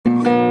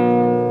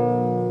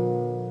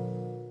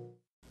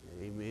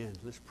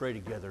Let's pray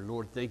together.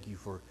 Lord, thank you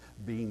for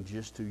being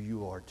just who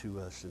you are to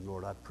us. And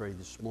Lord, I pray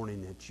this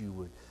morning that you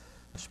would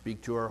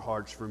speak to our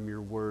hearts from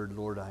your word.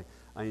 Lord, I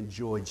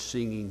enjoyed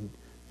singing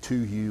to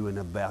you and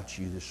about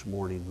you this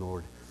morning,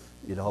 Lord.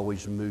 It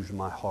always moves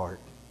my heart,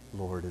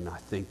 Lord, and I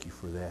thank you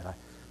for that.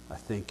 I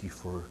thank you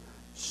for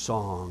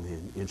song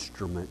and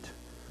instrument.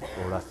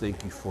 Lord, I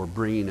thank you for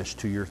bringing us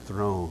to your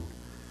throne.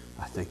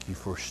 I thank you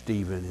for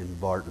Stephen and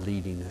Bart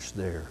leading us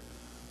there.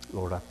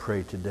 Lord, I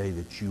pray today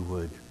that you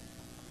would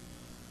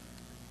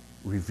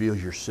reveal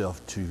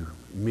yourself to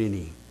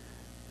many,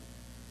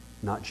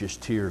 not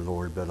just here,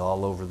 Lord, but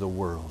all over the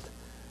world.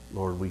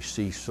 Lord, we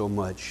see so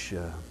much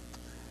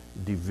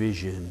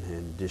division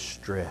and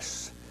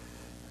distress.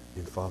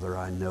 And Father,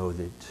 I know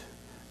that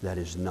that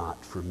is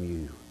not from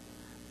you,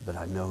 but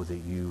I know that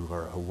you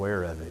are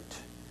aware of it.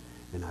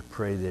 And I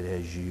pray that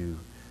as you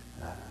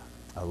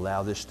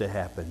allow this to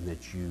happen,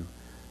 that you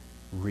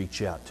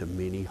reach out to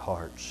many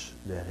hearts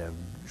that have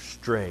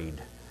strayed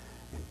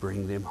and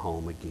bring them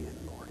home again,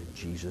 Lord. In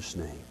Jesus'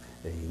 name,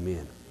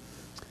 amen.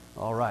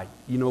 All right.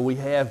 You know, we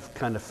have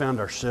kind of found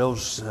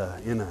ourselves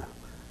in a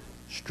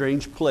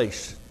strange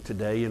place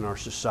today in our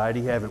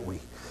society, haven't we?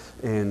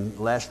 And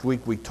last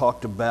week we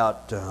talked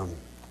about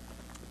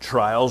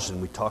trials,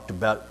 and we talked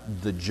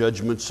about the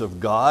judgments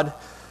of God.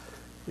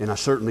 And I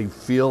certainly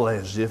feel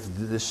as if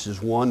this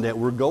is one that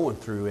we're going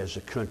through as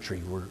a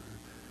country.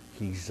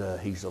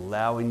 He's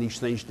allowing these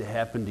things to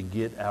happen to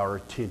get our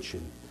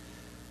attention.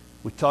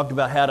 We talked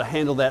about how to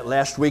handle that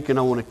last week, and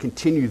I want to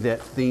continue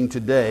that theme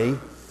today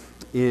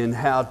in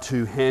how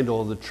to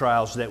handle the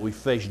trials that we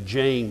face.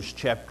 James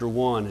chapter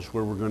 1 is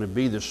where we're going to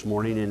be this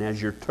morning, and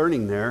as you're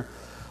turning there,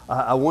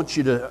 I want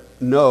you to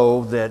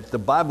know that the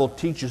Bible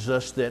teaches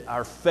us that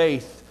our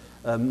faith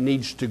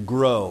needs to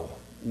grow.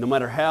 No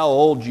matter how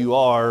old you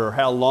are or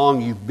how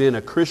long you've been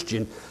a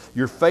Christian,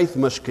 your faith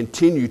must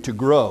continue to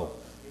grow.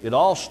 It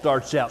all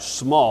starts out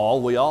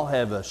small. We all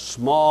have a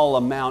small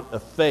amount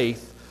of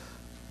faith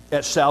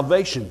at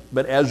salvation.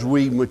 But as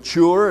we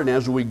mature and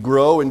as we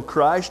grow in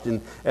Christ and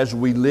as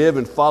we live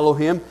and follow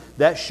Him,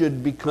 that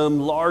should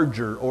become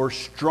larger or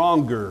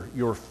stronger,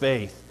 your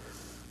faith.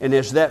 And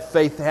as that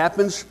faith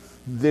happens,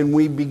 then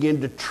we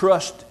begin to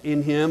trust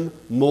in Him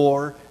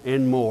more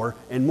and more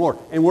and more.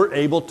 And we're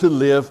able to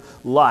live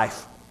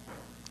life,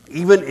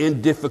 even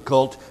in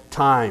difficult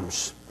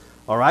times.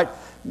 All right?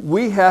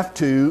 We have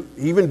to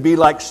even be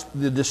like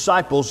the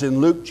disciples in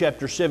Luke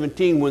chapter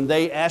 17 when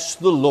they asked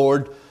the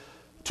Lord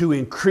to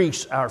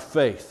increase our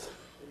faith.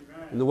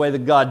 Amen. And the way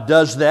that God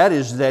does that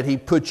is that He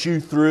puts you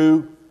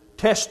through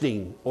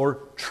testing or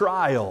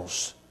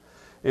trials.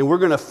 And we're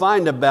going to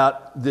find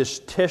about this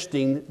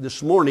testing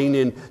this morning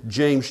in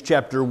James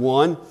chapter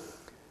 1.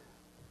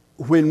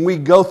 When we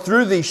go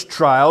through these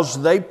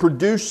trials, they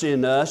produce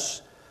in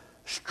us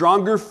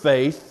stronger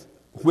faith,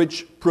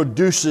 which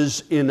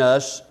produces in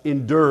us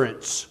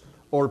endurance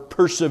or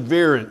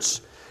perseverance.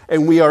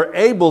 And we are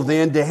able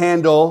then to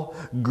handle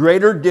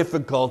greater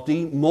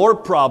difficulty, more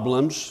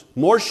problems,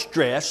 more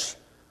stress,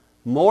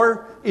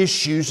 more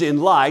issues in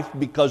life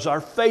because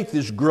our faith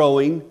is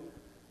growing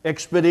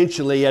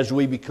exponentially as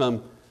we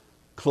become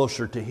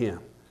closer to Him.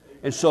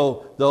 And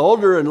so the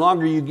older and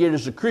longer you get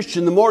as a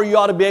Christian, the more you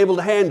ought to be able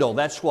to handle.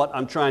 That's what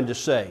I'm trying to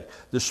say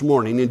this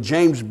morning. And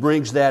James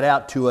brings that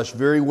out to us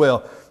very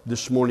well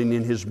this morning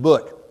in his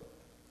book.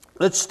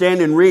 Let's stand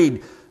and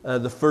read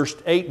the first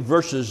 8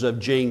 verses of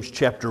James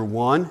chapter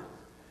 1.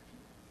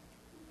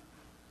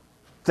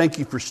 Thank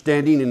you for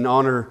standing in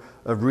honor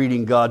of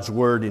reading God's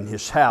Word in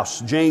His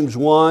house. James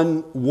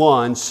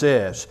 1:1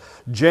 says,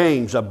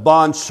 James, a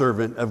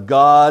bondservant of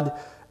God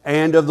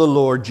and of the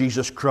Lord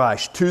Jesus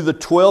Christ, to the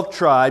 12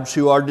 tribes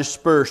who are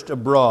dispersed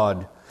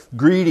abroad,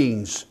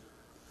 greetings.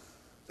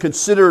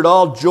 Consider it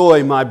all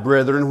joy, my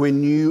brethren,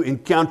 when you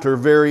encounter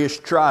various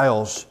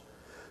trials,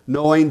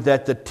 knowing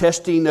that the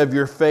testing of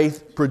your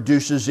faith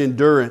produces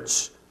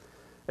endurance,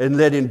 and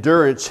let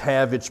endurance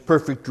have its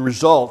perfect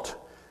result,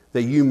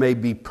 that you may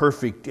be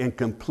perfect and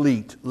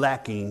complete,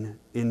 lacking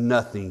in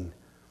nothing.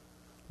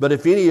 But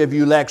if any of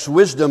you lacks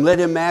wisdom, let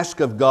him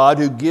ask of God,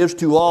 who gives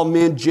to all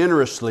men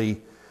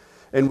generously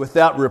and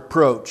without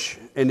reproach,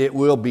 and it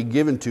will be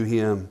given to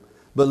him.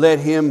 But let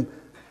him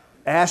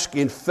ask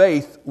in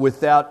faith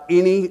without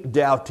any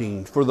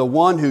doubting. For the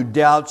one who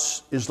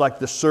doubts is like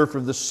the surf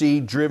of the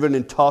sea, driven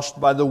and tossed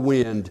by the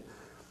wind.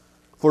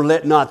 For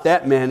let not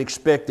that man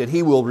expect that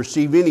he will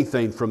receive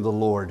anything from the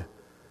Lord,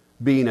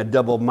 being a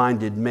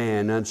double-minded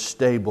man,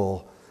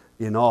 unstable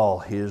in all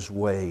his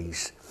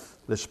ways.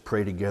 Let's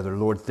pray together.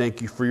 Lord,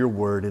 thank you for your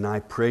word, and I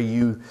pray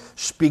you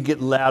speak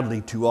it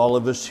loudly to all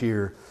of us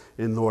here.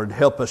 And Lord,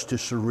 help us to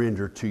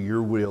surrender to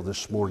your will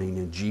this morning.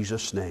 In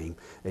Jesus' name,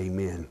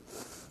 amen.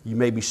 You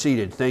may be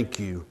seated. Thank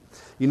you.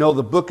 You know,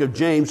 the book of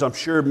James, I'm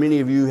sure many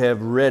of you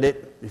have read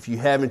it. If you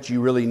haven't,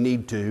 you really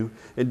need to.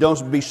 And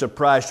don't be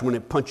surprised when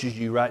it punches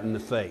you right in the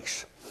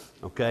face.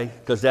 Okay?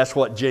 Because that's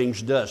what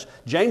James does.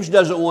 James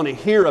doesn't want to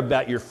hear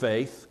about your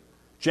faith.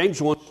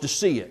 James wants to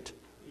see it.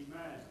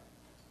 Amen.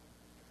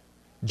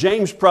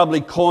 James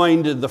probably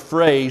coined the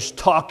phrase,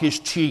 talk is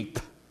cheap.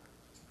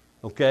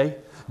 Okay?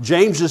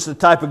 James is the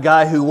type of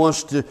guy who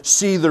wants to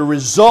see the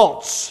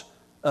results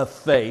of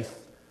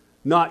faith,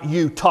 not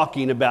you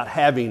talking about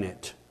having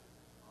it.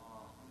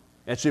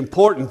 It's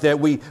important that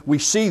we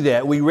see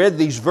that. We read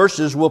these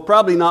verses. We'll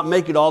probably not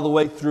make it all the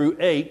way through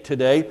 8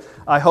 today.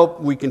 I hope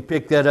we can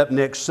pick that up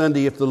next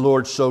Sunday if the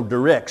Lord so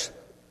directs.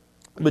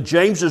 But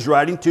James is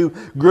writing to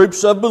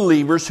groups of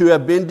believers who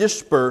have been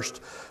dispersed.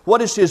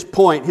 What is his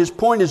point? His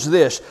point is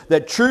this,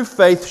 that true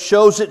faith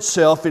shows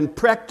itself in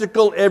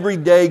practical,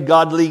 everyday,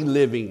 godly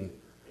living.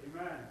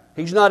 Amen.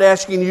 He's not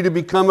asking you to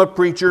become a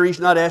preacher. He's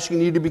not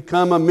asking you to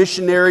become a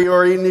missionary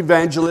or an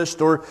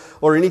evangelist or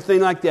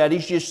anything like that.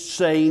 He's just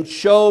saying,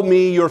 show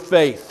me your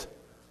faith.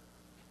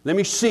 Let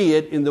me see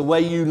it in the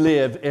way you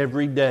live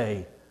every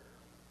day.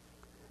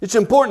 It's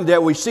important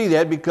that we see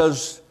that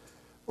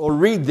or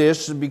read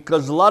this,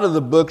 because a lot of the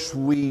books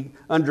we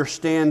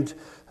understand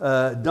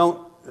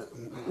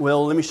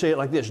let me say it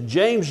like this.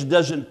 James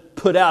doesn't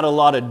put out a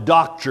lot of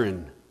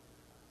doctrine.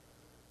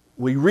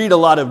 We read a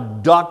lot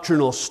of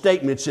doctrinal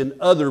statements in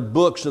other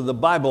books of the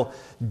Bible.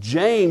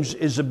 James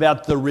is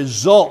about the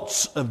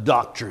results of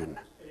doctrine.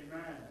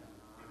 Amen.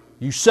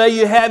 You say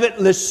you have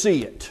it, let's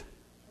see it.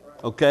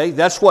 Okay,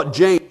 that's what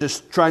James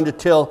is trying to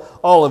tell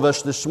all of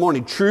us this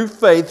morning. True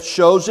faith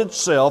shows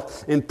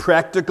itself in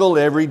practical,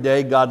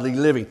 everyday, godly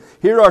living.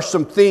 Here are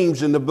some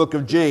themes in the book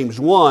of James.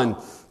 1,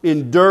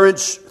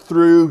 endurance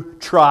through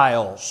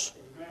trials.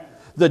 Amen.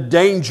 The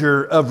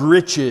danger of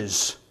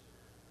riches.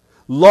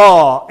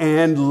 Law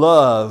and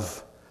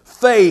love.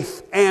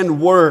 Faith and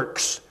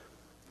works.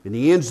 And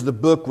he ends the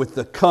book with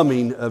the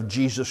coming of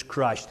Jesus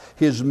Christ.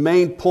 His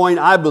main point,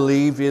 I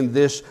believe, in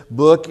this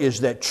book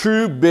is that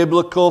true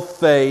biblical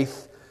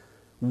faith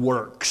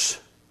works.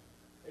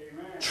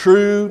 Amen.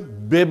 True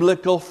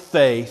biblical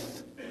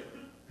faith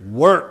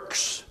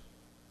works.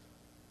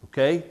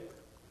 Okay?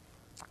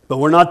 But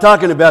we're not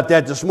talking about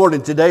that this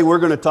morning. Today we're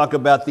going to talk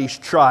about these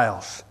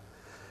trials.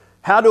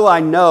 How do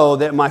I know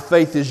that my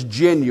faith is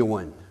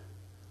genuine?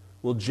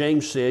 Well,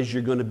 James says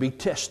you're going to be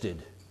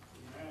tested.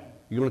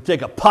 You're going to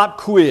take a pop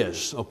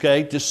quiz,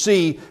 okay, to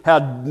see how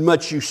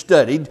much you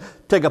studied.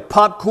 Take a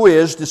pop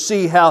quiz to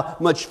see how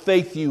much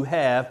faith you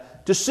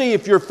have. To see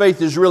if your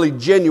faith is really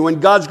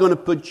genuine. God's going to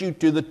put you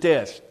to the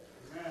test.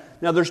 Amen.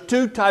 Now, there's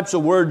 2 types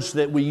of words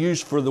that we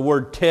use for the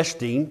word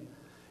testing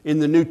in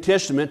the New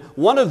Testament.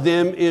 One of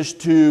them is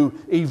to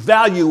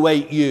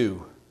evaluate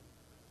you.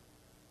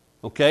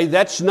 Okay,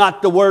 that's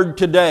not the word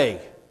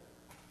today.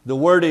 The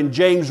word in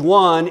James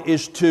 1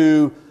 is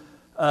to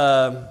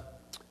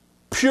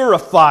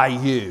purify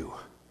you.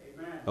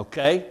 Amen.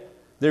 Okay?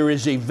 There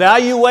is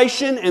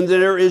evaluation and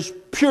there is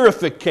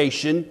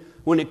purification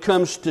when it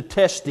comes to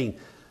testing.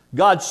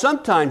 God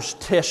sometimes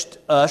tests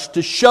us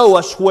to show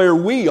us where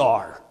we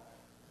are.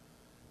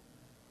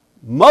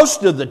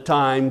 Most of the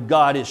time,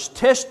 God is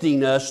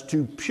testing us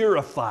to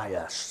purify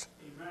us,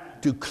 Amen.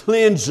 To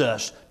cleanse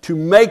us, to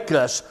make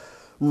us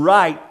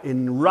right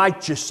and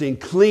righteous and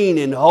clean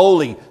and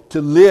holy,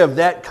 to live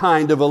that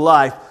kind of a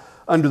life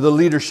under the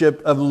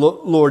leadership of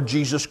Lord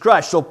Jesus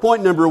Christ. So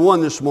point number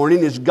 1 this morning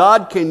is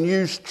God can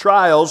use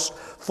trials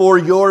for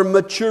your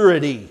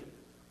maturity.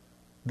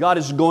 God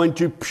is going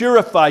to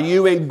purify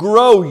you and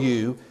grow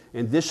you.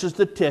 And this is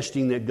the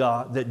testing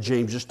that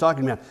James is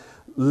talking about.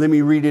 Let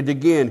me read it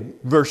again.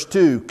 Verse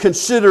 2.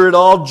 Consider it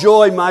all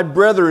joy, my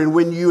brethren,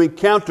 when you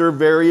encounter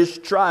various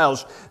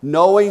trials,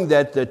 knowing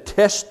that the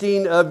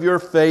testing of your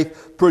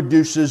faith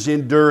produces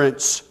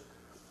endurance.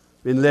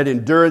 And let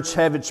endurance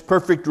have its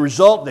perfect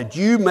result, that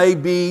you may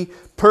be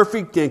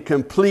perfect and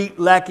complete,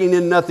 lacking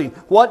in nothing.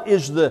 What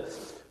is the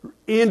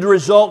end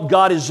result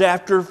God is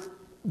after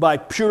by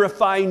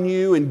purifying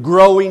you and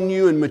growing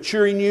you and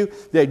maturing you?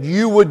 That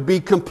you would be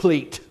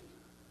complete,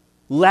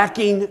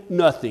 lacking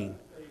nothing.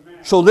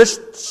 Amen. So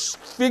let's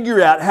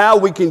figure out how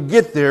we can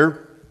get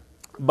there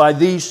by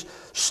these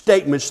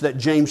statements that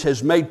James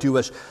has made to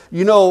us.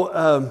 You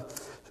know,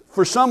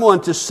 for someone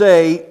to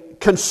say,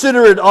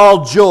 consider it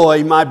all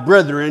joy, my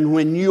brethren,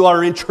 when you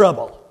are in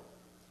trouble,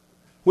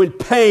 when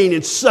pain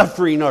and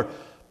suffering are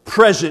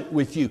present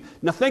with you.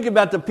 Now think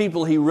about the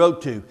people he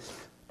wrote to.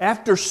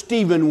 After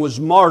Stephen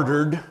was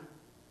martyred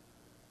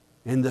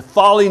and the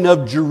falling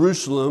of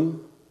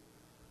Jerusalem,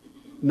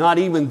 not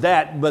even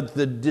that, but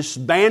the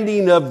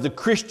disbanding of the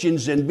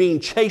Christians and being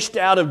chased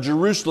out of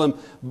Jerusalem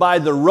by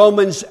the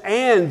Romans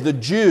and the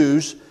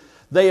Jews,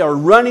 they are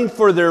running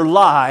for their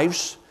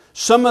lives.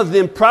 Some of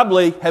them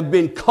probably have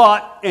been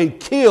caught and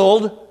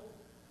killed.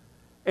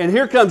 And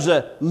here comes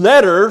a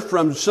letter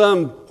from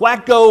some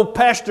wacko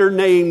pastor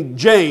named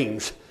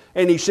James.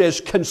 And he says,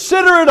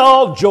 consider it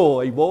all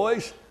joy,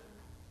 boys,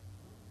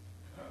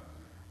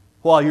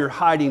 while you're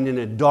hiding in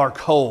a dark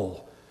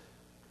hole,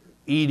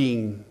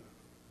 eating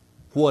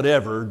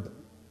whatever,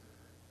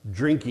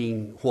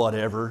 drinking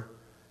whatever.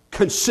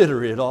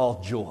 Consider it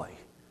all joy.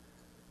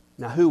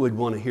 Now, who would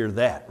want to hear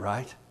that,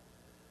 right?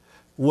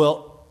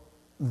 Well,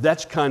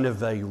 that's kind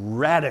of a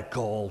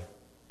radical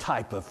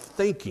type of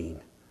thinking.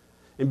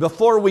 And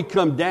before we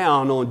come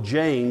down on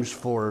James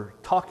for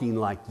talking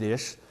like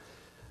this,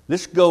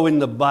 Let's go in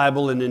the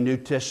Bible in the New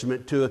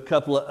Testament to a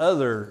couple of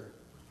other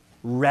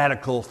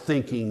radical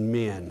thinking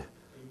men.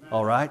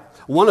 All right?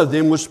 One of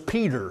them was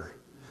Peter.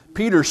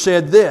 Peter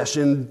said this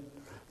in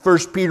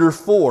 1 Peter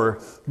 4,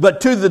 "But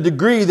to the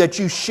degree that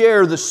you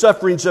share the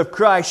sufferings of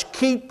Christ,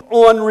 keep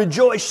on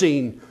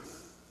rejoicing,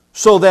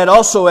 so that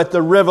also at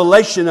the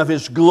revelation of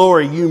His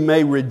glory you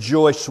may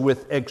rejoice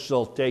with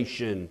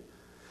exultation."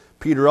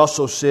 Peter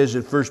also says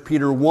in 1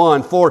 Peter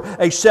 1, "For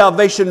a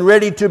salvation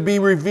ready to be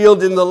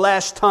revealed in the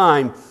last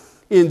time,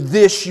 in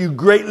this you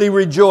greatly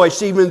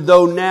rejoice, even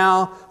though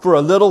now for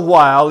a little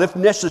while, if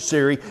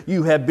necessary,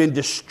 you have been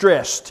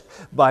distressed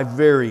by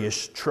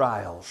various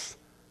trials."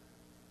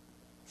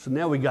 So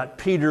now we got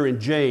Peter and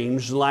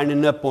James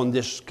lining up on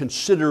this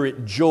consider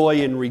it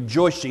joy and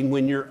rejoicing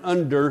when you're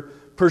under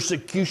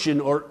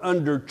persecution or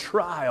under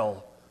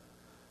trial.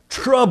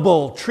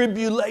 Trouble,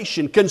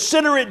 tribulation,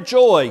 consider it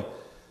joy.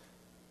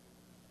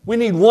 We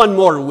need one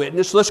more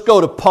witness. Let's go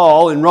to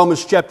Paul in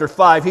Romans chapter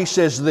 5. He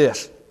says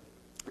this,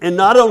 "And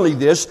not only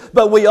this,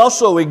 but we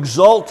also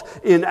exult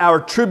in our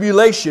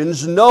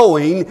tribulations,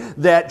 knowing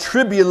that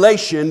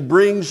tribulation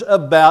brings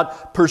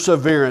about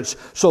perseverance."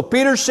 So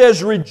Peter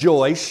says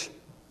rejoice.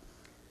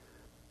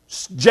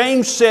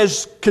 James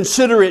says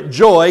consider it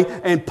joy.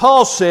 And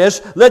Paul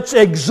says let's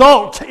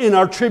exult in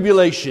our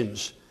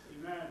tribulations.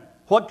 Amen.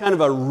 What kind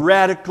of a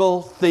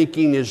radical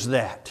thinking is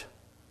that?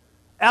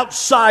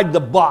 Outside the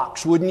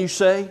box, wouldn't you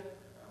say?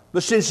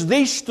 But since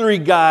these three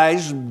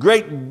guys,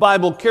 great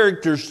Bible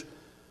characters,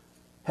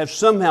 have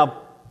somehow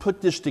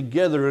put this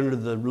together under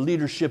the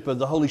leadership of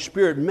the Holy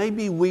Spirit,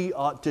 maybe we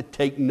ought to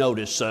take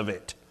notice of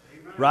it.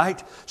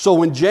 Right? So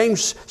when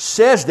James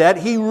says that,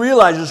 he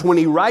realizes when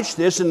he writes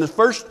this, and the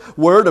first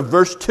word of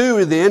verse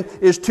 2 then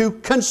is to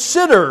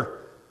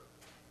consider.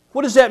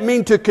 What does that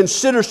mean, to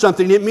consider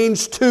something? It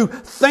means to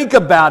think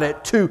about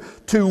it, to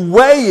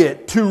weigh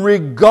it, to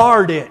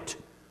regard it.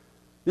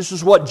 This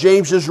is what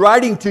James is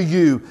writing to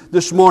you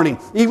this morning.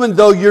 Even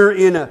though you're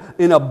in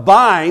a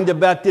bind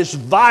about this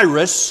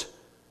virus,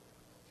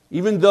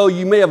 even though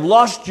you may have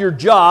lost your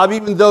job,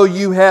 even though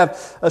you have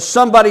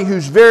somebody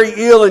who's very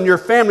ill in your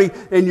family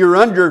and you're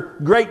under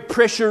great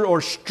pressure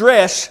or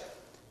stress,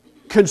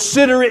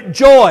 consider it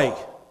joy.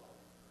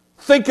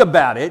 Think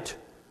about it.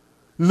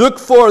 Look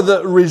for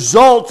the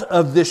result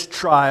of this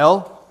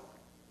trial.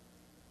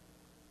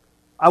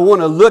 I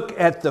want to look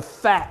at the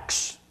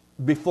facts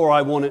before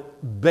I want to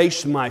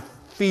base my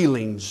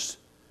feelings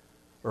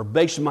or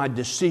base my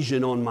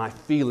decision on my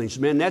feelings.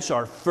 Man, that's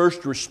our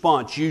first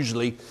response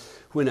usually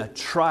when a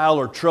trial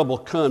or trouble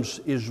comes,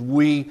 is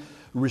we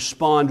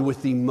respond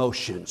with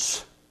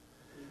emotions.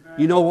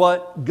 Amen. You know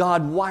what?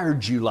 God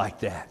wired you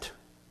like that.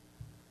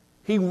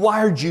 He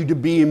wired you to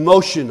be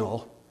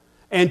emotional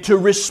and to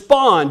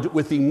respond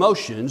with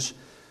emotions.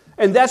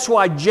 And that's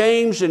why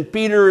James and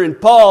Peter and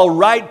Paul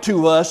write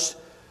to us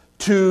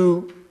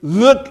to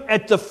look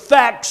at the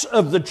facts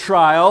of the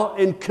trial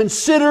and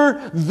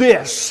consider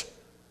this.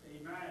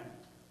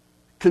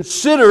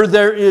 Consider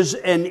there is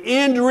an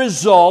end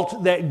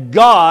result that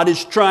God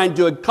is trying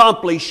to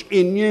accomplish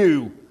in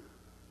you.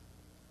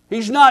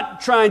 He's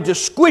not trying to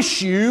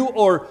squish you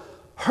or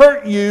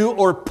hurt you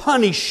or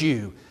punish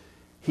you.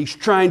 He's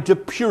trying to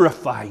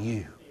purify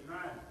you.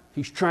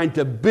 He's trying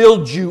to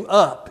build you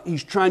up.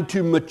 He's trying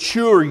to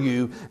mature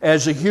you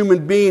as a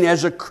human being,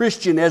 as a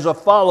Christian, as a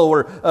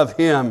follower of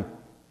Him.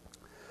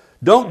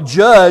 Don't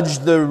judge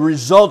the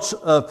results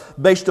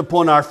based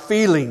upon our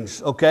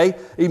feelings, okay?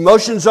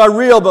 Emotions are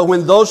real, but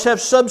when those have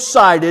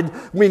subsided,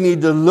 we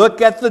need to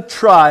look at the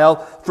trial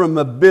from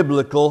a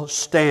biblical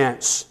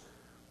stance.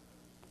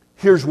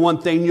 Here's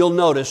one thing you'll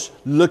notice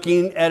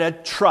looking at a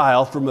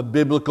trial from a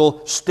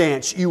biblical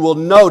stance. You will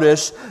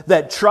notice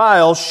that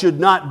trials should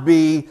not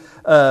be,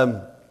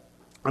 my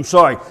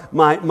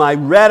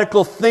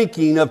radical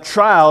thinking of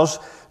trials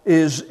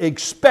is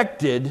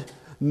expected,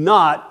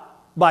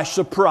 not by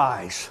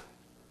surprise.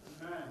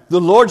 The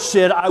Lord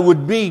said I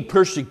would be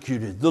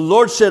persecuted. The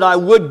Lord said I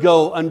would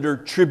go under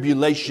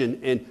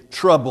tribulation and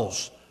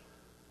troubles.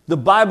 The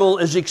Bible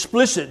is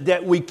explicit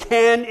that we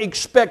can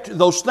expect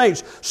those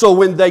things. So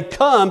when they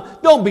come,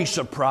 don't be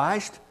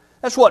surprised.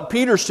 That's what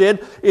Peter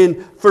said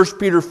in 1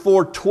 Peter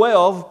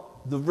 4:12,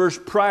 the verse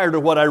prior to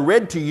what I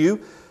read to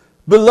you.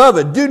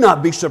 "Beloved, do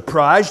not be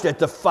surprised at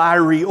the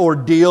fiery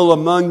ordeal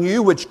among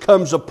you which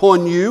comes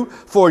upon you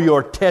for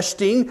your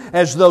testing,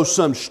 as though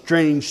some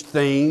strange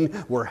thing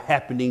were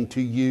happening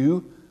to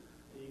you."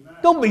 Amen.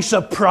 Don't be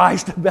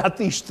surprised about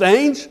these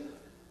things.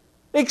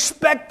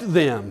 Expect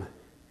them.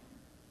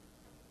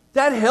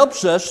 That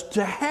helps us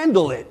to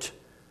handle it.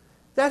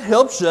 That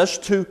helps us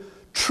to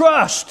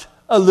trust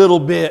a little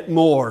bit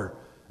more.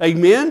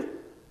 Amen?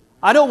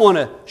 I don't want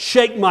to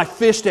shake my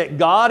fist at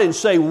God and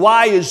say,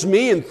 "Why is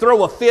me?" and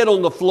throw a fit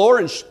on the floor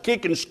and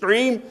kick and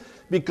scream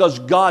because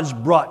God's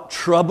brought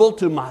trouble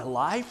to my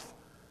life.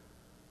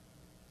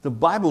 The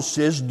Bible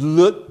says,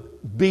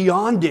 look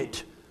beyond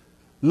it.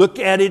 Look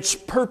at its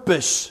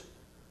purpose.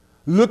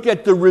 Look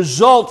at the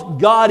result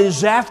God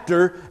is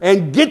after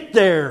and get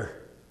there.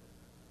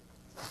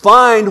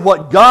 Find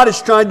what God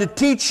is trying to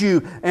teach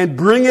you and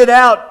bring it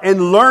out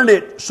and learn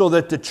it so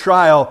that the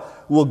trial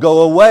will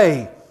go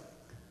away.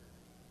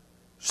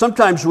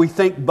 Sometimes we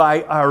think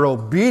by our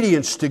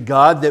obedience to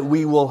God that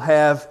we will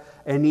have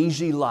an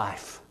easy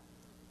life.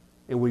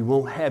 And we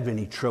won't have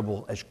any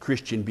trouble as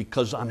Christian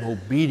because I'm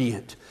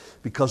obedient,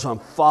 because I'm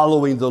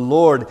following the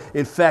Lord.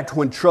 In fact,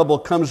 when trouble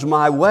comes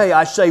my way,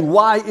 I say,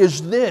 why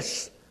is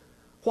this?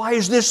 Why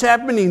is this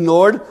happening,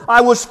 Lord?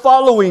 I was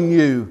following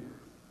you.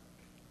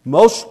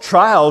 Most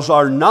trials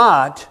are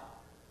not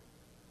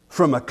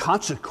from a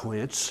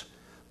consequence.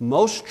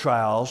 Most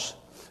trials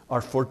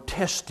are for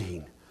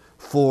testing,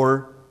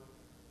 for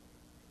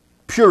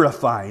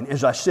purifying,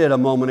 as I said a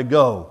moment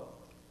ago.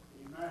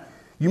 Amen.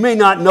 You may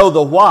not know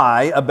the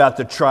why about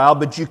the trial,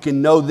 but you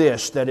can know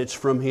this, that it's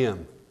from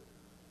Him.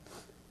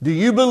 Do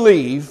you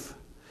believe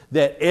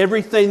that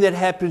everything that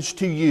happens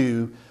to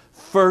you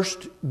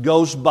first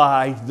goes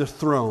by the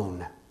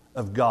throne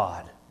of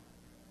God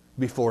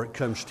before it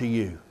comes to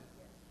you?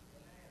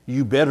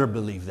 You better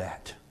believe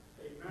that.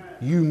 Amen.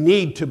 You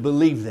need to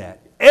believe that.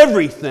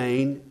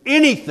 Everything,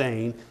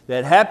 anything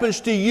that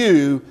happens to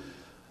you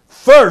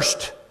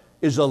first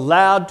is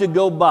allowed to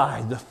go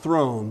by the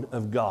throne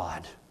of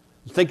God.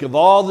 Think of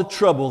all the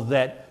trouble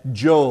that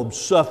Job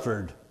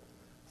suffered.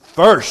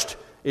 First,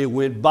 it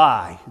went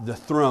by the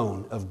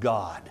throne of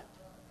God.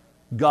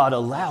 God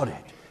allowed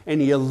it. And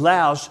He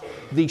allows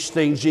these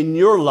things in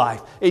your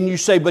life. And you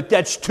say, but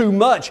that's too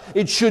much.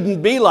 It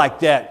shouldn't be like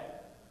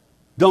that.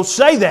 Don't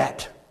say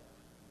that.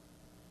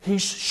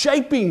 He's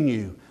shaping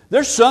you.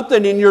 There's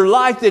something in your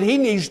life that He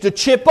needs to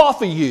chip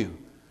off of you.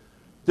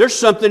 There's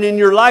something in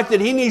your life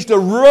that He needs to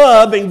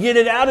rub and get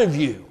it out of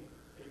you.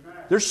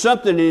 Amen. There's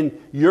something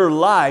in your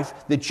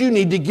life that you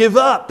need to give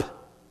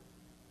up,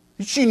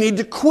 that you need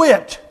to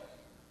quit.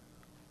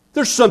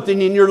 There's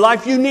something in your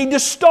life you need to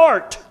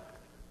start,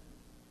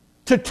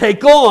 to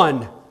take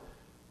on.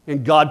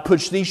 And God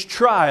puts these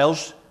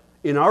trials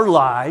in our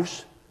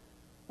lives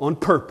on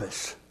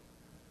purpose.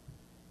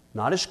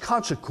 Not as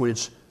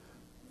consequence,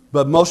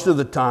 but most of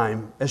the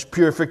time as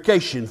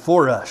purification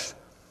for us.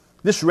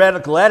 This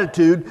radical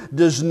attitude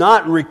does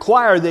not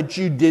require that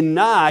you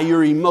deny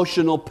your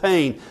emotional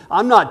pain.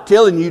 I'm not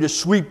telling you to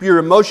sweep your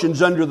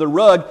emotions under the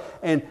rug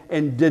and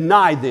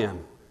deny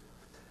them.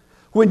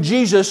 When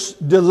Jesus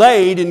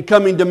delayed in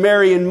coming to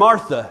Mary and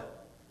Martha,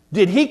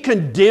 did He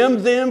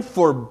condemn them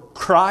for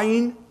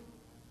crying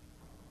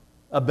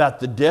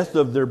about the death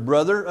of their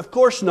brother? Of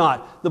course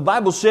not. The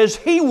Bible says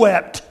He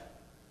wept.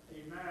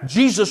 Amen.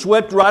 Jesus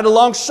wept right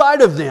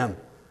alongside of them.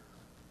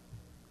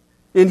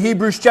 In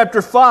Hebrews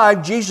chapter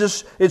 5,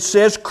 Jesus, it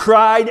says,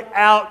 cried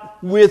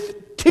out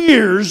with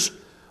tears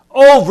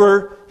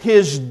over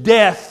His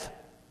death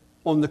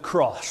on the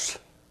cross.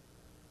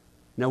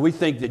 Now we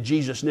think that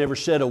Jesus never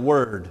said a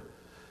word.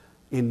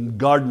 In the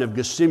Garden of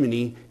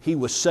Gethsemane, He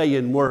was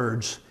saying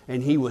words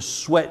and He was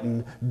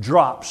sweating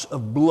drops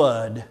of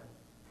blood.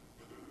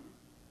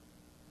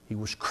 He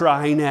was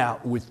crying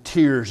out with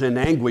tears and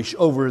anguish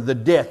over the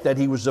death that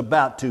He was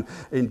about to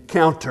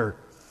encounter.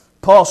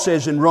 Paul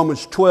says in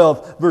Romans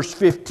 12, verse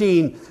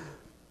 15,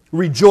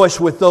 rejoice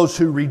with those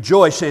who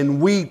rejoice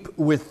and weep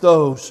with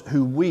those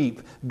who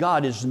weep.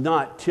 God is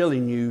not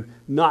telling you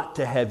not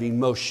to have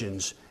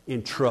emotions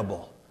in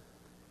trouble.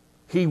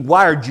 He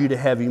wired you to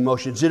have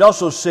emotions. It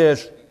also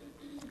says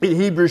in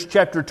Hebrews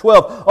chapter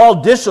 12,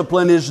 all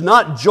discipline is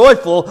not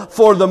joyful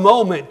for the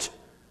moment.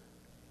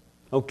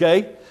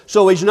 Okay?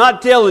 So He's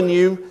not telling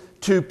you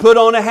to put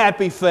on a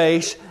happy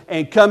face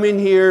and come in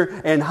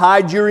here and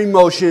hide your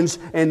emotions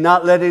and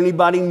not let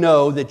anybody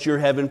know that you're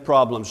having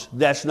problems.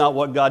 That's not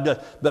what God does.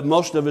 But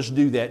most of us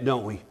do that,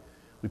 don't we?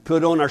 We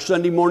put on our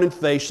Sunday morning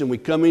face and we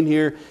come in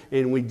here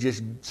and we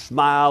just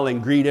smile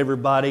and greet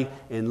everybody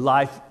and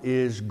life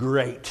is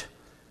great.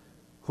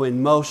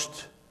 When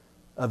most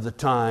of the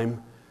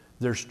time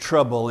there's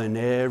trouble in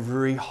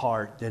every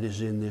heart that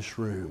is in this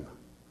room.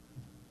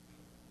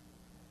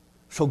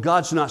 So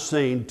God's not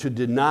saying to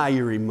deny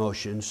your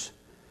emotions.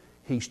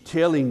 He's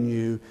telling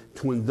you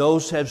when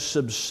those have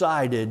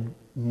subsided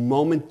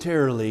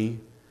momentarily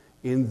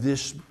in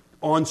this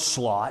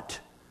onslaught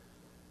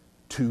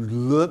to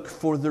look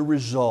for the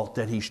result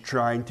that He's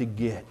trying to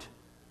get.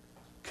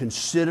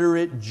 Consider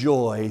it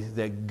joy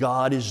that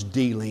God is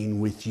dealing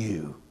with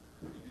you.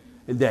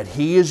 And that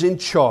He is in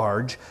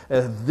charge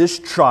of this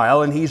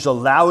trial and He's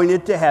allowing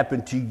it to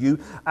happen to you.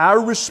 Our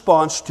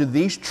response to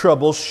these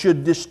troubles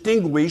should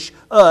distinguish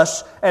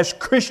us as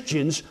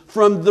Christians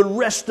from the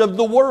rest of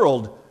the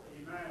world.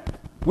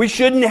 We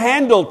shouldn't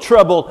handle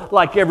trouble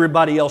like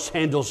everybody else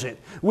handles it.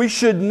 We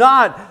should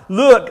not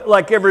look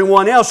like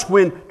everyone else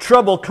when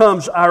trouble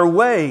comes our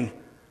way.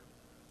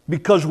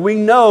 Because we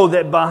know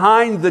that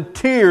behind the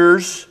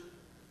tears,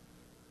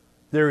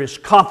 there is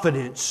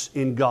confidence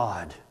in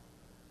God.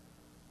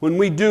 When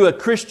we do a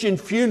Christian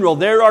funeral,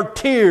 there are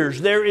tears,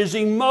 there is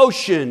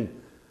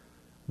emotion.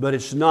 But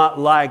it's not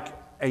like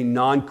a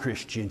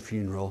non-Christian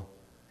funeral.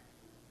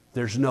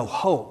 There's no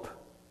hope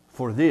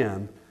for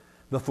them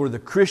But for the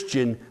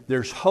Christian,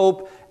 there's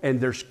hope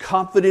and there's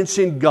confidence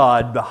in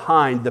God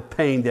behind the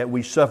pain that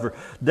we suffer.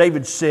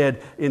 David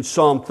said in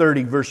Psalm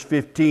 30, verse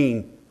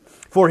 15,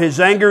 "For His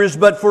anger is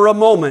but for a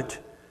moment.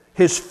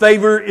 His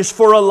favor is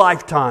for a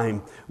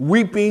lifetime.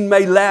 Weeping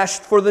may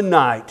last for the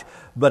night,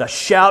 but a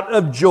shout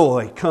of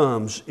joy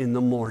comes in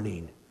the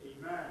morning."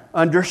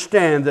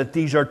 Understand that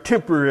these are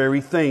temporary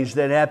things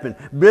that happen.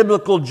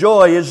 Biblical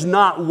joy is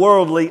not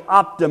worldly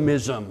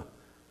optimism.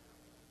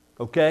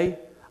 Okay?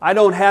 I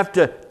don't have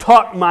to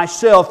talk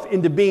myself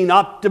into being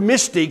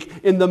optimistic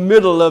in the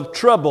middle of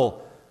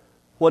trouble.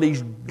 What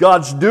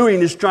God's doing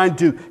is trying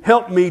to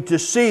help me to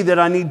see that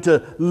I need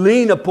to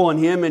lean upon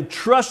Him and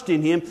trust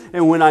in Him.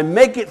 And when I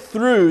make it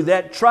through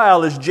that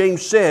trial, as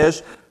James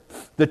says,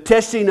 the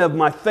testing of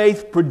my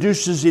faith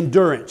produces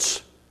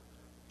endurance.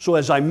 So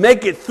as I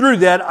make it through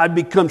that, I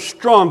become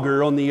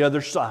stronger on the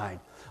other side.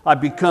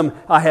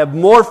 I have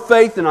more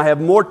faith and I have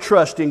more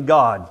trust in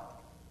God.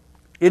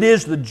 It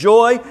is the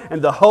joy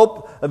and the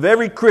hope of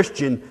every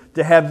Christian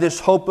to have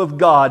this hope of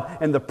God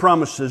and the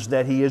promises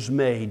that He has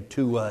made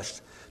to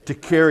us to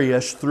carry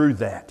us through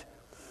that.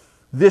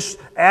 This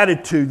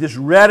attitude, this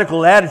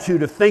radical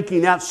attitude of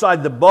thinking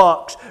outside the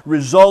box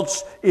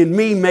results in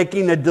me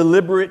making a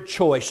deliberate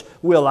choice.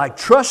 Will I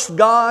trust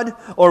God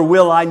or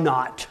will I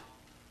not?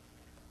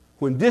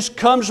 When this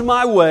comes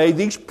my way,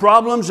 these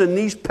problems and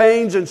these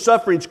pains and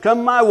sufferings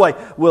come my way,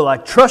 will I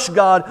trust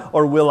God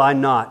or will I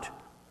not?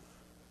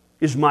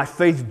 Is my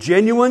faith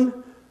genuine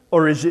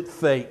or is it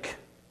fake?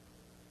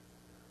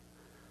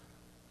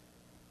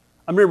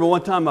 I remember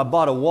one time I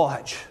bought a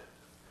watch,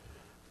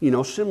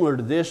 similar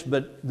to this,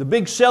 but the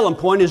big selling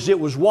point is it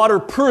was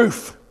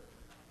waterproof.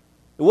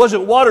 It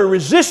wasn't water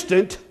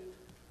resistant,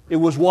 it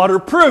was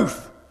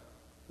waterproof.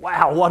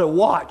 Wow, what a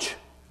watch.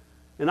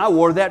 And I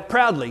wore that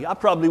proudly. I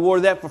probably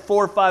wore that for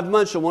 4 or 5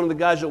 months, and one of the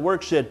guys at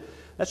work said,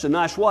 "That's a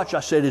nice watch." I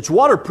said, "It's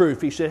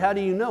waterproof." He said, "How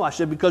do you know?" I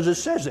said, "Because it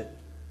says it."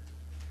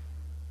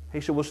 He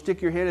said, "Well,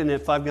 stick your head in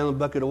that 5-gallon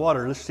bucket of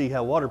water. Let's see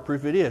how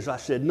waterproof it is." I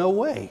said, "No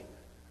way."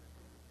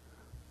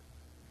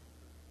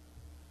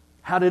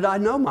 How did I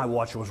know my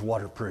watch was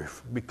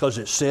waterproof? Because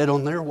it said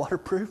on there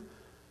waterproof?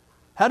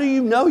 How do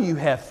you know you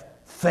have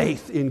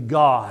faith in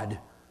God?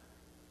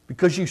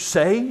 Because you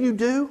say you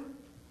do?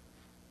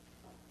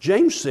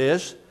 James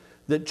says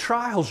that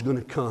trial's going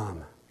to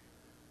come.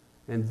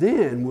 And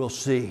then we'll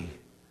see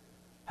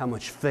how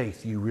much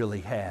faith you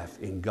really have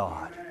in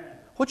God.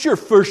 What's your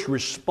first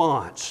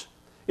response?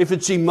 If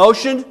it's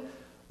emotion,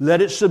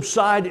 let it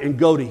subside and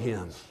go to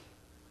Him.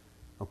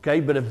 Okay?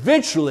 But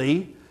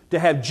eventually, to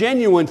have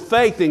genuine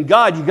faith in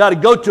God, you got to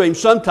go to Him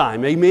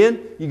sometime. Amen?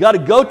 You got to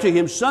go to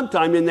Him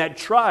sometime in that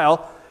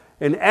trial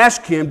and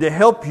ask Him to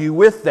help you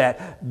with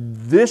that.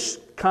 This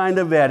kind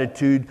of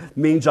attitude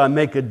means I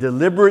make a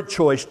deliberate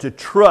choice to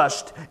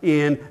trust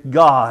in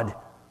God.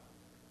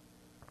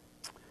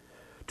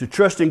 To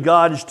trust in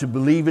God is to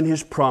believe in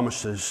His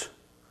promises,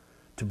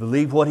 to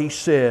believe what He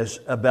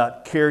says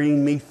about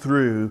carrying me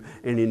through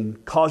and in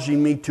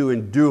causing me to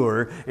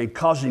endure and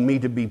causing me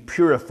to be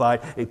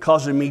purified and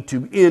causing me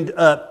to end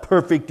up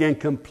perfect and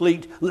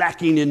complete,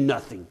 lacking in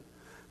nothing.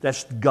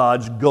 That's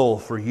God's goal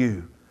for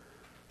you.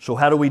 So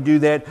how do we do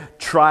that?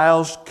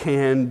 Trials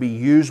can be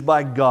used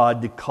by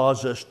God to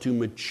cause us to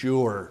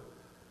mature.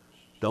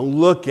 Don't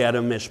look at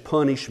them as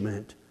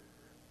punishment.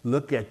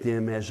 Look at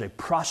them as a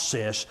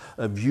process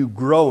of you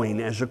growing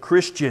as a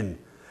Christian.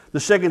 The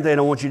second thing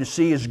I want you to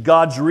see is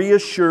God's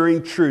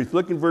reassuring truth.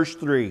 Look in verse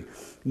 3.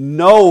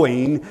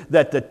 Knowing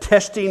that the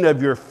testing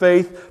of your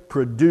faith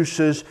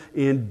produces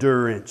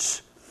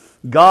endurance.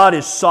 God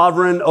is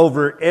sovereign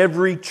over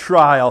every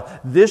trial.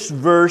 This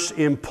verse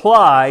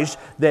implies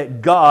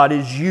that God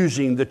is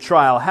using the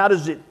trial. How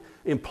does it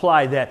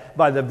imply that?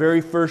 By the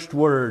very first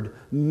word,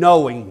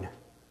 knowing.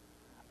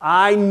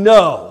 I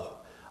know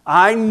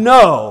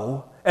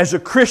as a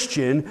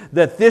Christian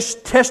that this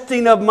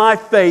testing of my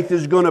faith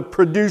is going to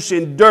produce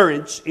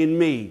endurance in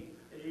me.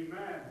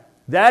 Amen.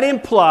 That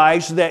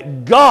implies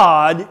that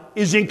God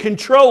is in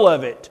control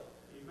of it.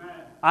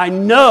 I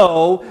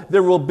know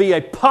there will be a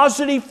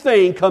positive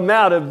thing come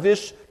out of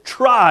this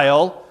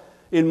trial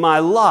in my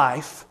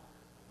life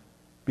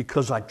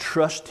because I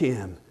trust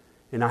Him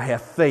and I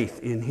have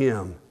faith in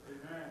Him.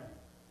 Amen.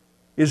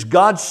 Is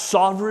God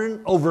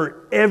sovereign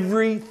over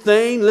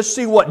everything? Let's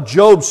see what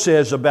Job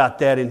says about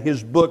that in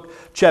his book,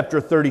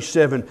 chapter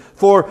 37.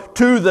 For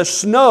to the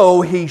snow,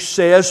 he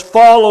says,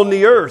 fall on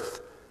the earth.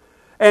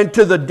 And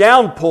to the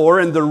downpour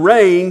and the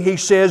rain, he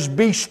says,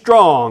 be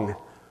strong.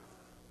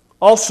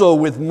 Also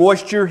with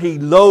moisture he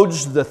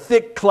loads the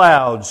thick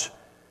clouds.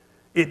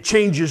 It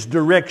changes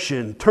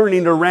direction,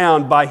 turning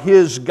around by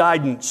His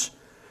guidance,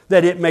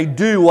 that it may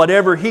do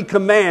whatever He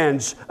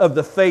commands on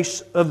the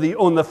face of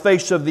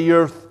the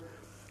earth,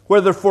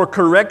 whether for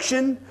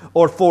correction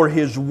or for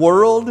His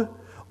world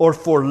or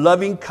for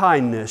loving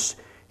kindness,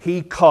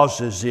 He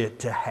causes it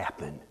to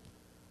happen.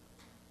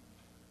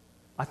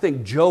 I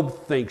think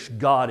Job thinks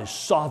God is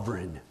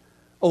sovereign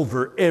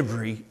over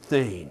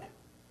everything.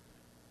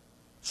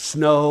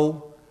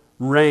 Snow,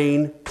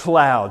 rain,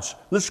 clouds.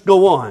 Let's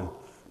go on.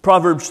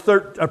 Proverbs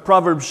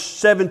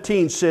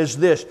 17 says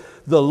this,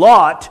 the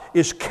lot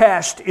is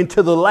cast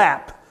into the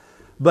lap,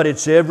 but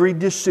its every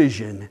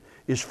decision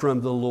is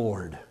from the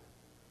Lord.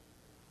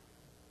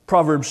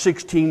 Proverbs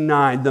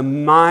 16:9, the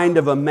mind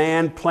of a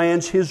man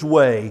plans his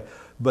way,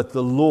 but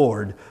the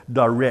Lord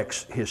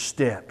directs his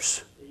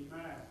steps.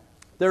 Amen.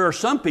 There are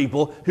some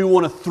people who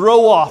want to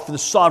throw off the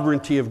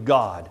sovereignty of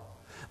God.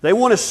 They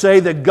want to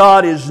say that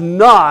God is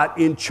not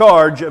in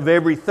charge of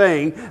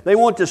everything. They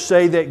want to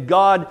say that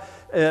God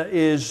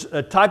is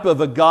a type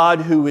of a God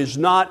who is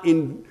not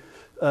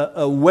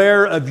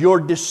aware of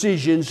your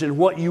decisions and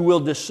what you will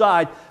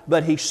decide,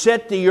 but He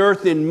set the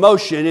earth in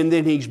motion and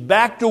then He's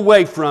backed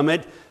away from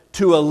it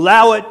to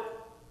allow it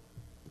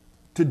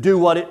to do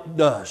what it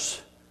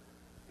does.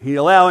 He's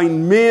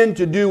allowing men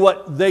to do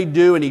what they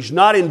do, and He's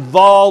not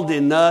involved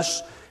in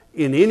us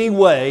in any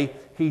way.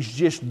 He's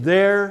just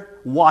there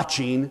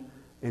watching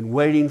and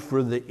waiting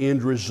for the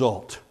end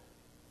result.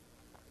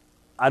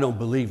 I don't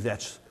believe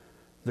that's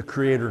the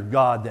Creator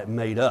God that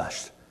made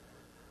us.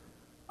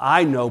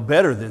 I know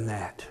better than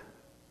that.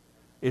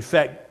 In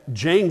fact,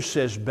 James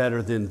says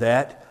better than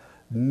that,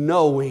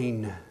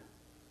 knowing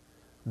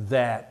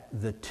that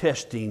the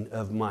testing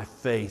of my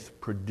faith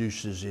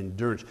produces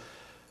endurance.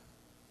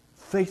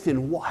 Faith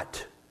in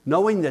what?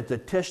 Knowing that the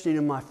testing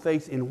of my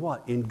faith in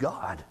what? In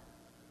God.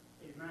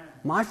 Amen.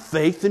 My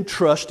faith and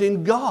trust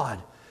in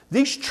God.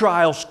 These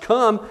trials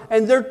come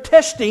and they're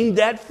testing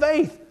that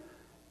faith.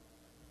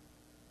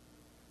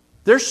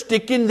 They're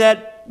sticking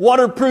that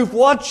waterproof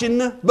watch in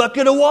the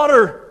bucket of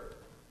water.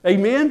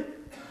 Amen?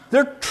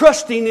 They're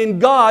trusting in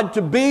God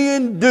to be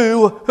and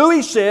do who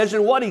He says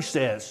and what He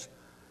says.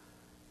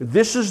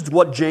 This is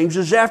what James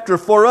is after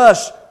for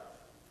us.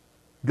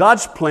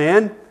 God's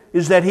plan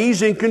is that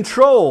He's in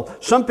control.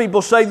 Some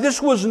people say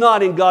this was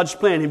not in God's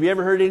plan. Have you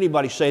ever heard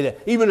anybody say that?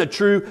 Even a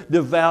true,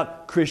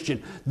 devout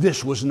Christian.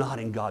 This was not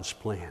in God's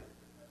plan.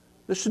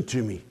 Listen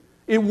to me.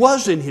 It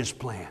was in His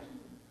plan.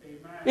 Amen.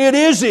 It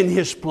is in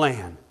His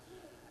plan.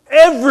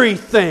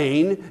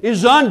 Everything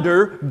is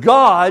under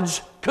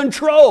God's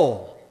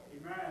control.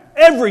 Amen.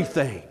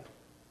 Everything.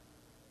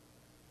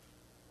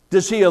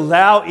 Does He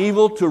allow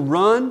evil to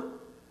run?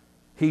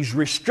 He's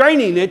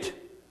restraining it.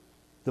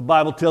 The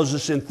Bible tells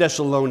us in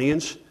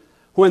Thessalonians,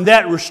 when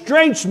that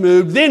restraint's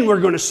moved, then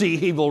we're going to see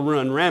evil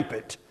run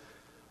rampant.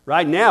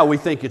 Right now, we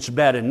think it's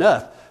bad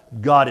enough.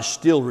 God is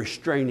still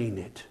restraining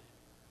it.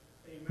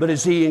 Amen. But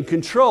is He in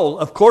control?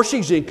 Of course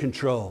He's in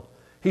control.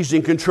 He's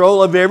in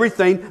control of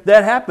everything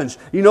that happens.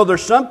 You know,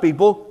 there's some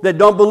people that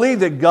don't believe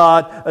that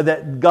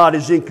God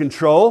is in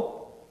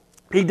control.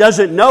 He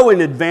doesn't know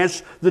in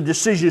advance the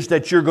decisions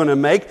that you're going to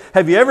make.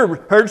 Have you ever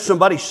heard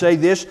somebody say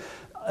this?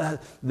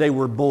 They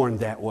were born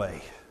that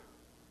way.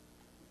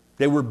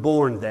 They were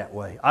born that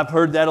way. I've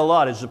heard that a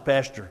lot as a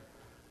pastor.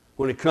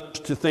 When it comes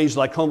to things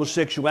like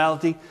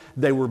homosexuality,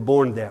 they were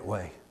born that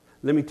way.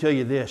 Let me tell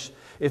you this.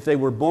 If they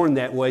were born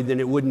that way,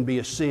 then it wouldn't be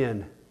a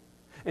sin.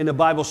 And the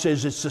Bible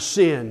says it's a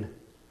sin.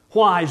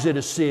 Why is it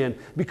a sin?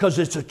 Because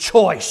it's a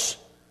choice.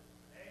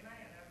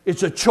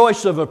 It's a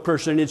choice of a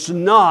person. It's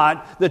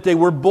not that they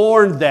were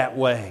born that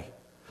way.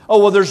 Oh,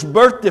 well, there's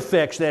birth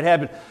defects that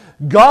happen.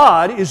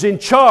 God is in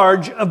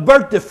charge of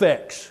birth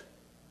defects.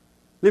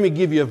 Let me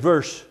give you a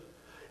verse.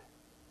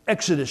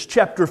 Exodus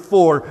chapter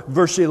 4,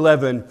 verse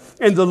 11.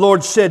 And the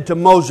Lord said to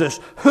Moses,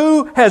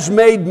 who has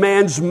made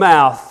man's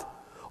mouth?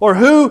 Or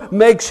who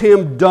makes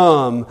him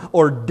dumb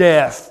or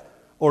deaf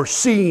or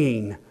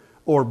seeing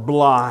or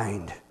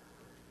blind?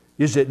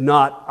 Is it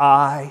not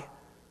I,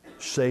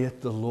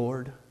 saith the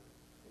Lord?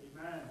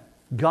 Amen.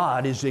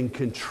 God is in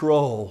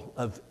control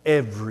of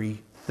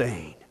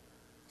everything.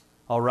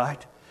 All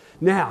right?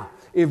 Now,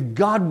 if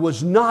God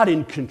was not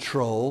in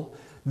control,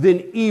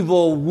 then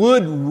evil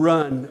would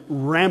run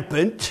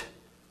rampant.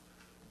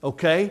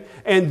 Okay?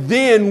 And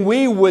then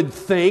we would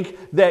think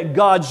that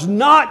God's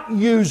not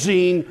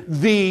using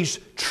these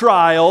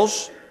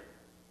trials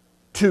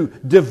to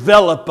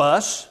develop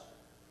us,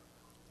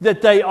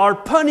 that they are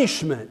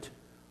punishment,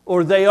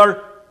 or they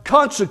are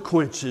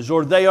consequences,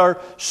 or they are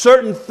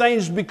certain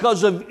things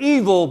because of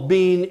evil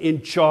being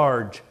in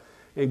charge.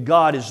 And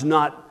God is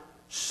not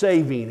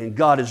saving, and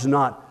God is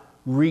not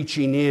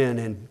reaching in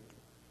and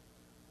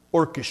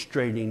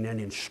orchestrating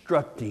and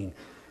instructing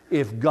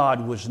if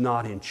God was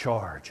not in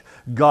charge.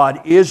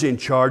 God is in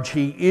charge.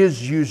 He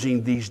is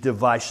using these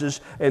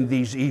devices and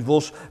these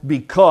evils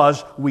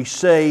because we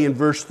say in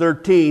verse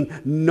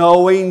 13,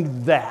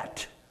 knowing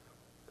that,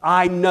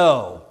 I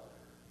know,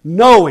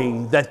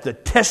 knowing that the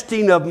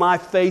testing of my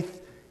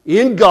faith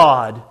in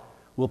God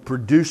will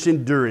produce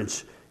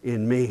endurance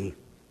in me.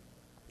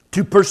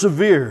 To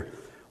persevere.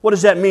 What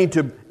does that mean,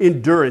 to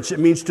endurance? It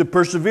means to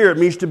persevere. It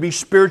means to be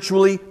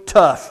spiritually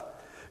tough.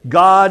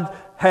 God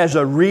has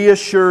a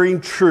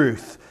reassuring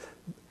truth.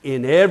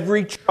 In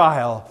every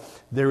trial,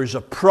 there is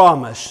a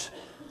promise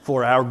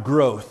for our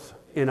growth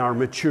in our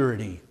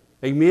maturity.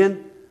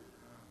 Amen?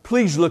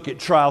 Please look at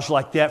trials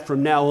like that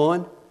from now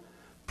on.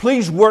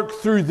 Please work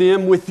through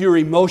them with your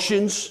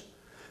emotions.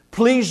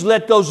 Please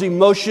let those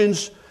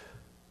emotions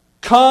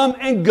come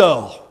and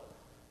go.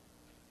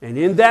 And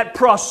in that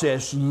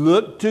process,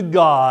 look to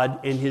God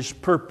and His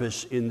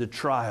purpose in the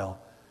trial.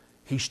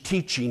 He's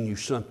teaching you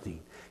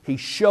something. He's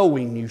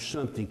showing you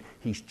something.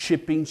 He's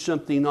chipping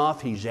something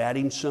off. He's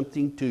adding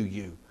something to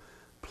you.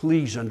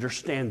 Please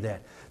understand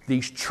that.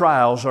 These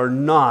trials are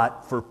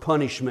not for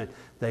punishment.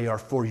 They are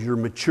for your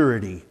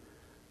maturity.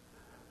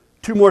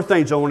 Two more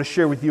things I want to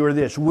share with you are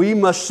this. We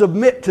must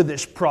submit to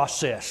this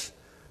process.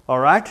 All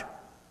right?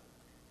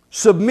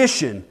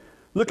 Submission.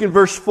 Look in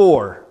verse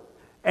 4.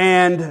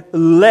 And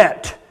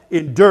let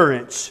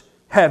endurance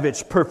have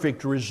its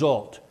perfect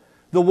result.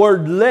 The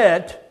word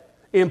let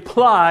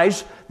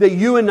implies that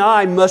you and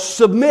I must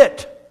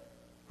submit.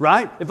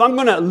 Right? If I'm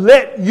going to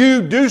let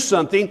you do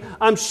something,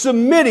 I'm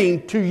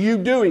submitting to you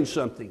doing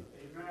something.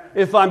 Amen.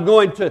 If I'm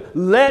going to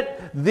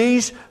let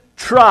these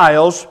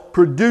trials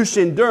produce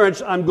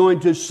endurance, I'm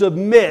going to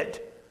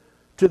submit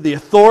to the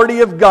authority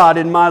of God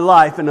in my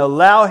life and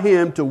allow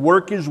Him to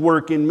work His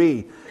work in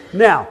me.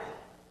 Now,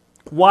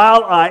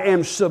 while I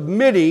am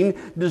submitting,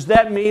 does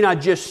that mean I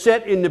just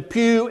sit in the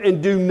pew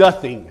and do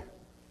nothing?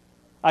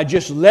 I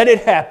just let it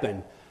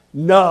happen?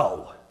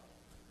 No.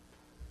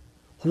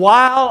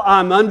 While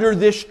I'm under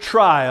this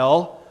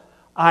trial,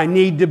 I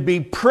need to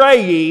be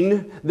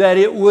praying that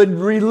it would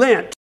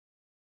relent.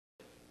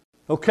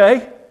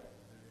 Okay?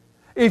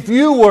 If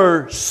you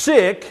were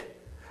sick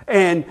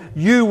and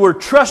you were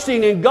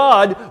trusting in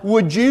God,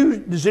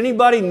 does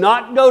anybody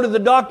not go to the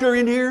doctor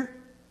in here?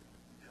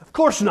 Of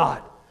course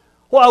not.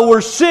 While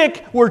we're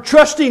sick, we're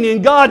trusting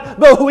in God,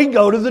 but we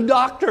go to the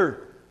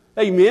doctor.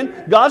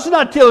 Amen? God's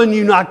not telling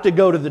you not to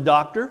go to the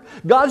doctor.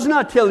 God's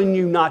not telling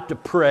you not to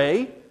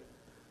pray.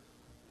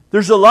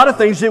 There's a lot of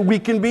things that we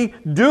can be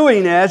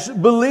doing as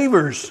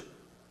believers.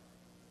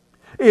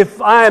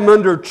 If I am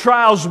under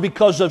trials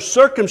because of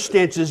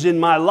circumstances in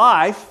my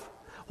life,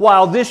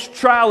 while this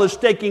trial is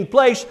taking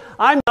place,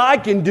 I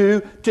can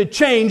do to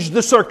change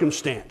the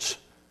circumstance.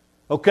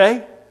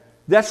 Okay?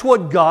 That's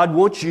what God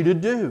wants you to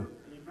do.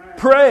 Amen.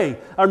 Pray.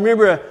 I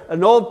remember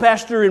an old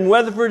pastor in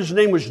Weatherford, his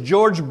name was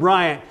George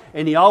Bryant,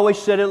 and he always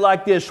said it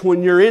like this: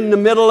 when you're in the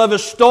middle of a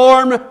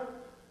storm,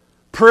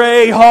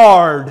 pray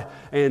hard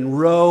and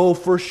row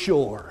for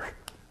shore.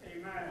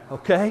 Amen.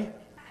 Okay?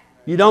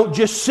 You don't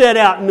just sit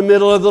out in the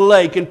middle of the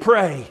lake and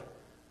pray.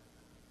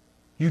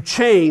 You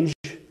change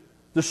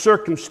the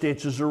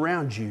circumstances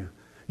around you.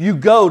 You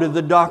go to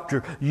the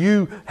doctor.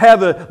 You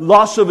have a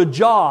loss of a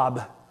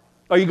job.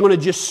 Are you going to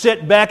just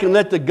sit back and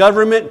let the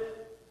government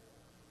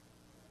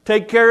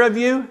take care of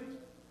you?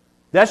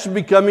 That's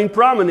becoming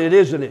prominent,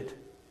 isn't it?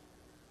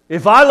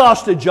 If I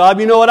lost a job,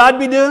 you know what I'd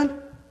be doing?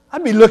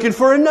 I'd be looking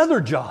for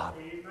another job.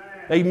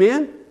 Amen?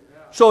 Amen?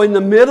 So in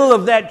the middle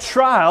of that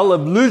trial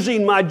of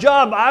losing my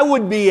job, I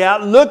would be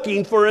out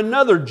looking for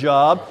another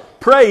job,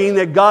 praying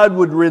that God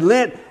would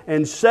relent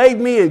and save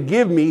me and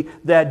give me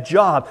that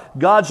job.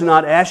 God's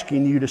not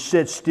asking you to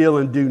sit still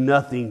and do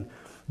nothing.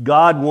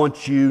 God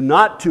wants you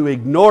not to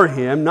ignore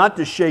Him, not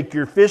to shake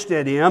your fist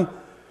at Him,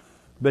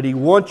 but He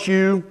wants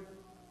you,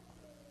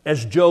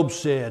 as Job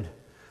said,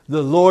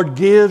 the Lord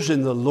gives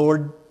and the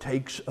Lord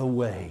takes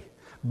away.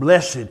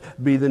 Blessed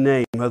be the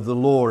name of the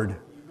Lord.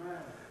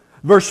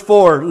 Verse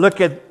 4, look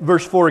at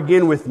verse 4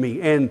 again with me.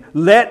 And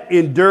let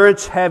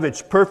endurance have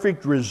its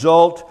perfect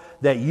result,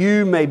 that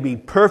you may be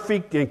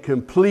perfect and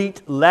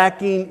complete,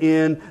 lacking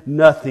in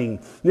nothing.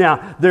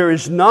 Now, there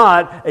is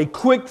not a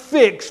quick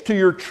fix to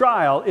your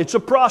trial. It's a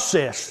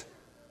process.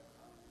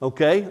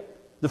 Okay?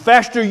 The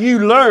faster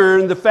you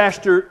learn, the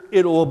faster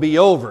it will be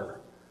over.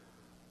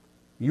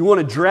 You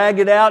want to drag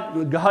it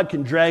out? God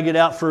can drag it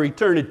out for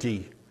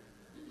eternity.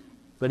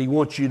 But He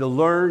wants you to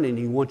learn and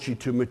He wants you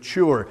to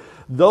mature.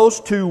 Those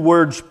two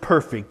words,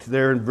 perfect,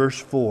 there in verse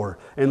 4.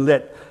 And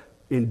let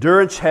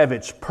endurance have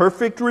its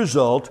perfect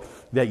result,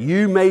 that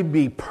you may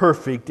be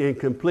perfect and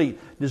complete.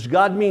 Does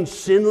God mean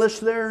sinless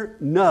there?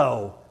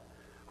 No.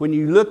 When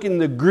you look in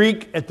the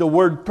Greek at the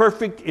word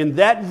perfect, in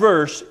that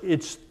verse,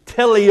 it's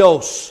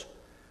teleos,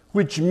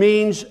 which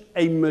means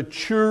a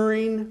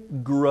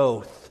maturing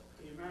growth.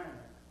 Amen.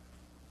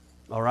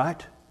 All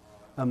right?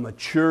 A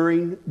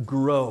maturing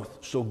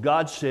growth. So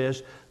God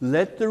says,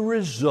 let the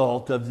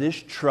result of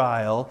this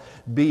trial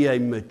be a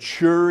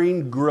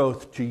maturing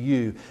growth to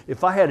you.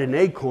 If I had an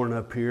acorn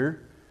up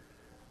here,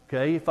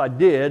 okay, if I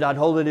did, I'd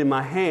hold it in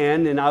my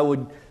hand and I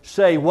would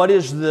say, what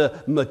is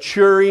the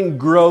maturing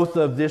growth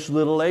of this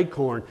little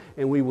acorn?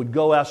 And we would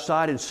go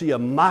outside and see a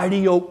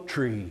mighty oak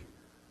tree.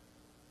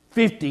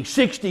 50,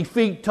 60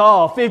 feet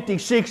tall, 50,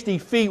 60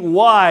 feet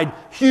wide,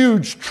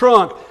 huge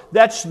trunk.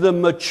 That's the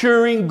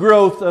maturing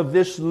growth of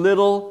this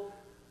little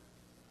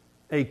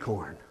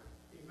acorn.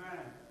 Amen.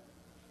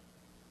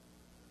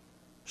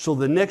 So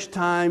the next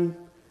time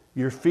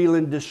you're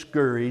feeling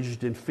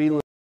discouraged and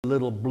feeling a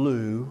little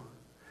blue,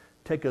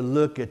 take a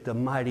look at the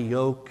mighty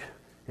oak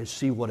and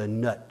see what a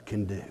nut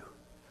can do.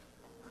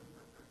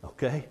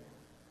 Okay?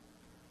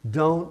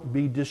 Don't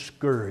be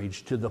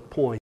discouraged to the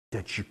point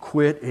that you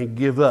quit and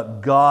give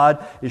up.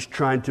 God is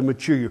trying to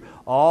mature you.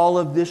 All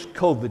of this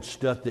COVID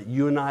stuff that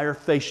you and I are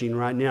facing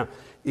right now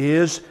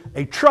is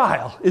a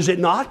trial, is it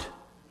not?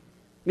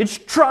 It's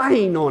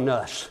trying on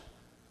us.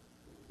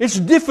 It's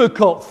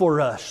difficult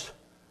for us.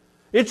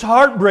 It's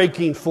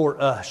heartbreaking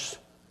for us.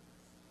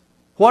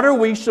 What are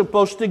we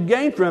supposed to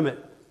gain from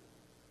it?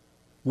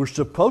 We're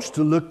supposed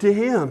to look to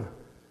Him,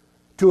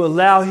 to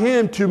allow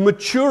Him to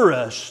mature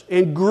us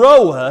and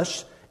grow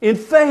us in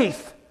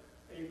faith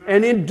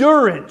and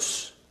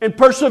endurance and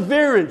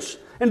perseverance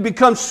and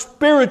become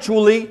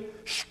spiritually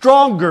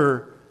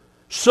stronger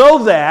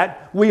so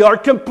that we are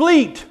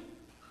complete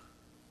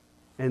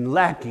and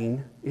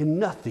lacking in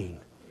nothing.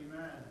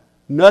 Amen.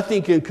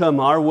 Nothing can come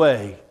our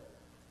way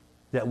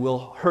that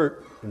will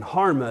hurt and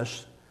harm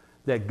us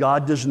that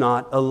God does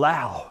not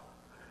allow.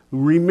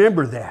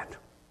 Remember that.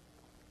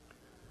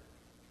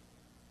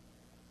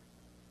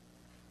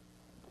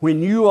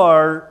 When you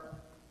are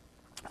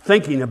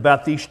thinking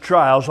about these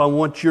trials, I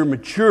want your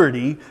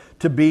maturity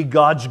to be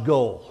God's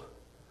goal.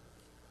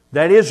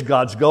 That is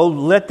God's goal.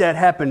 Let that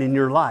happen in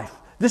your life.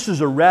 This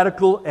is a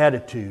radical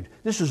attitude.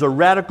 This is a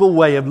radical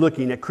way of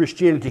looking at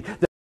Christianity.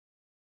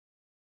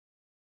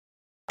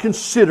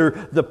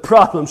 Consider the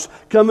problems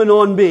coming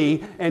on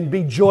me and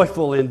be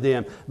joyful in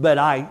them. But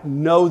I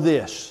know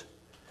this,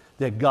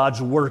 that God's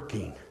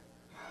working.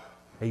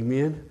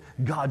 Amen?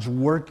 God's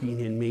working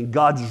in me.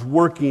 God's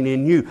working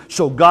in you.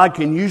 So God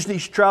can use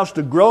these trials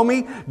to grow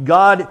me.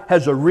 God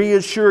has a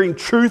reassuring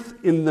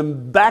truth in the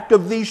back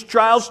of these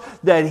trials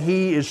that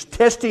He is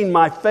testing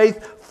my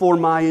faith for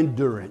my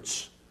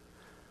endurance.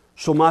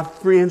 So my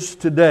friends,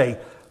 today,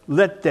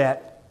 let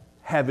that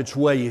have its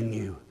way in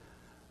you.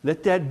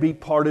 Let that be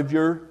part of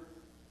your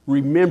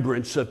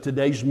remembrance of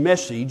today's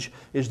message,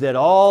 is that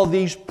all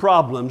these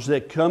problems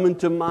that come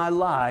into my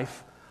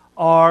life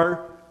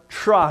are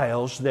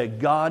trials that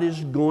God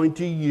is going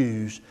to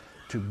use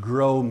to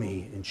grow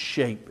me and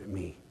shape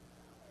me.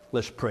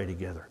 Let's pray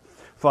together.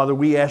 Father,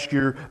 we ask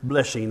your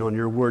blessing on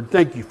your word.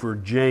 Thank you for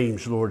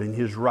James, Lord, and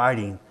his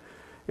writing,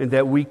 and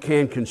that we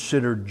can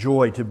consider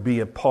joy to be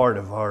a part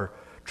of our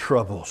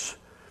troubles.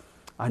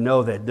 I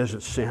know that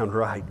doesn't sound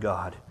right,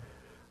 God,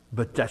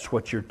 but that's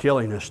what you're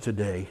telling us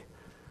today.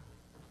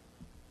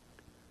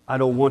 I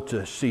don't want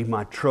to see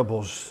my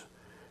troubles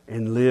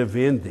and live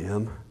in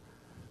them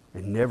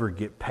and never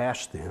get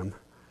past them.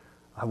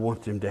 I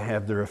want them to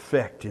have their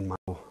effect in my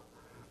life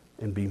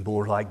and be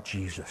more like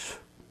Jesus,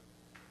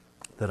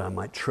 that I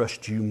might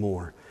trust you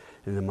more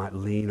and I might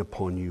lean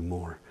upon you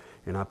more.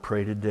 And I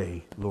pray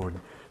today, Lord,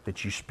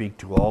 that you speak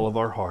to all of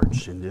our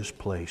hearts in this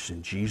place.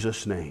 In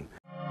Jesus' name.